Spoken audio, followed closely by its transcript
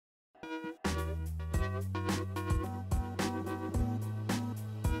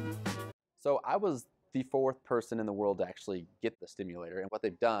So I was the fourth person in the world to actually get the stimulator, and what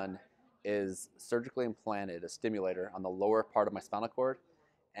they've done is surgically implanted a stimulator on the lower part of my spinal cord,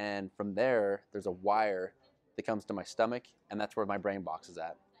 and from there there's a wire that comes to my stomach, and that's where my brain box is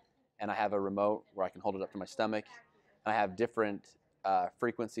at. And I have a remote where I can hold it up to my stomach. I have different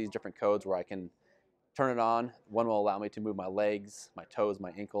frequencies, different codes where I can turn it on. One will allow me to move my legs, my toes,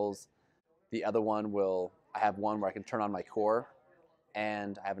 my ankles. The other one will, I have one where I can turn on my core,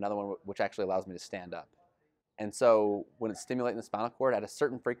 and I have another one which actually allows me to stand up. And so when it's stimulating the spinal cord at a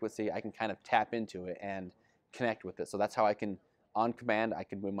certain frequency, I can kind of tap into it and connect with it. So that's how I can, on command, I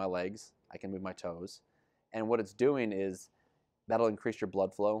can move my legs, I can move my toes. And what it's doing is that'll increase your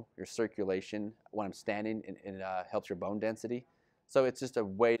blood flow, your circulation. When I'm standing, it helps your bone density. So it's just a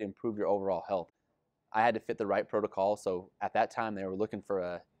way to improve your overall health. I had to fit the right protocol. So at that time, they were looking for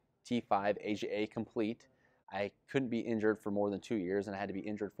a T5 Asia A complete. I couldn't be injured for more than 2 years, and I had to be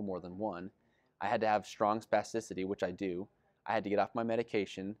injured for more than one. I had to have strong spasticity, which I do. I had to get off my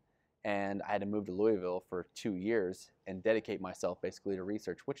medication, and I had to move to Louisville for 2 years and dedicate myself basically to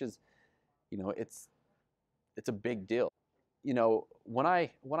research, which is, it's a big deal. When I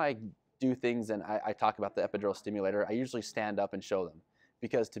do things and I talk about the epidural stimulator, I usually stand up and show them,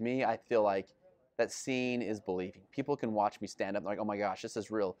 because to me, I feel like that seeing is believing. People can watch me stand up and they're like, oh my gosh, this is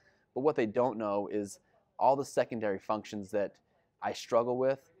real. But what they don't know is all the secondary functions that I struggle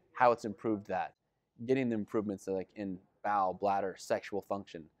with, how it's improved that. Getting the improvements like in bowel, bladder, sexual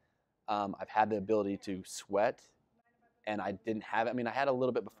function. I've had the ability to sweat, and I didn't have it. I mean, I had a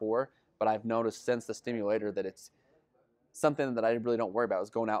little bit before, but I've noticed since the stimulator that it's something that I really don't worry about. Is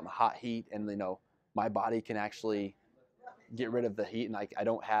going out in the hot heat, and my body can actually get rid of the heat, and I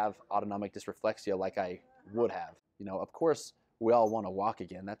don't have autonomic dysreflexia like I would have. Of course, we all want to walk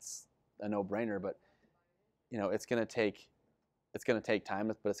again. That's a no-brainer, but it's going to take time,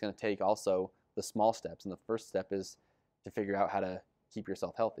 but it's going to take also the small steps. And the first step is to figure out how to keep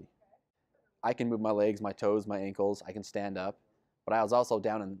yourself healthy. I can move my legs, my toes, my ankles. I can stand up, but I was also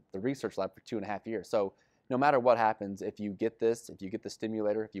down in the research lab for 2.5 years. So no matter what happens, if you get this, if you get the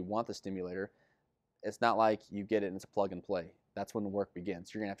stimulator, if you want the stimulator, it's not like you get it and it's a plug and play. That's when the work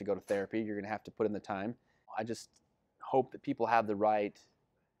begins. You're going to have to go to therapy. You're going to have to put in the time. I just hope that people have the right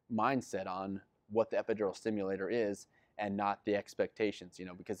mindset on what the epidural stimulator is and not the expectations,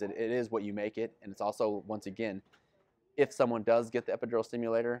 because it is what you make it. And it's also, once again, if someone does get the epidural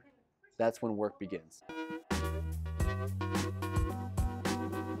stimulator, that's when work begins.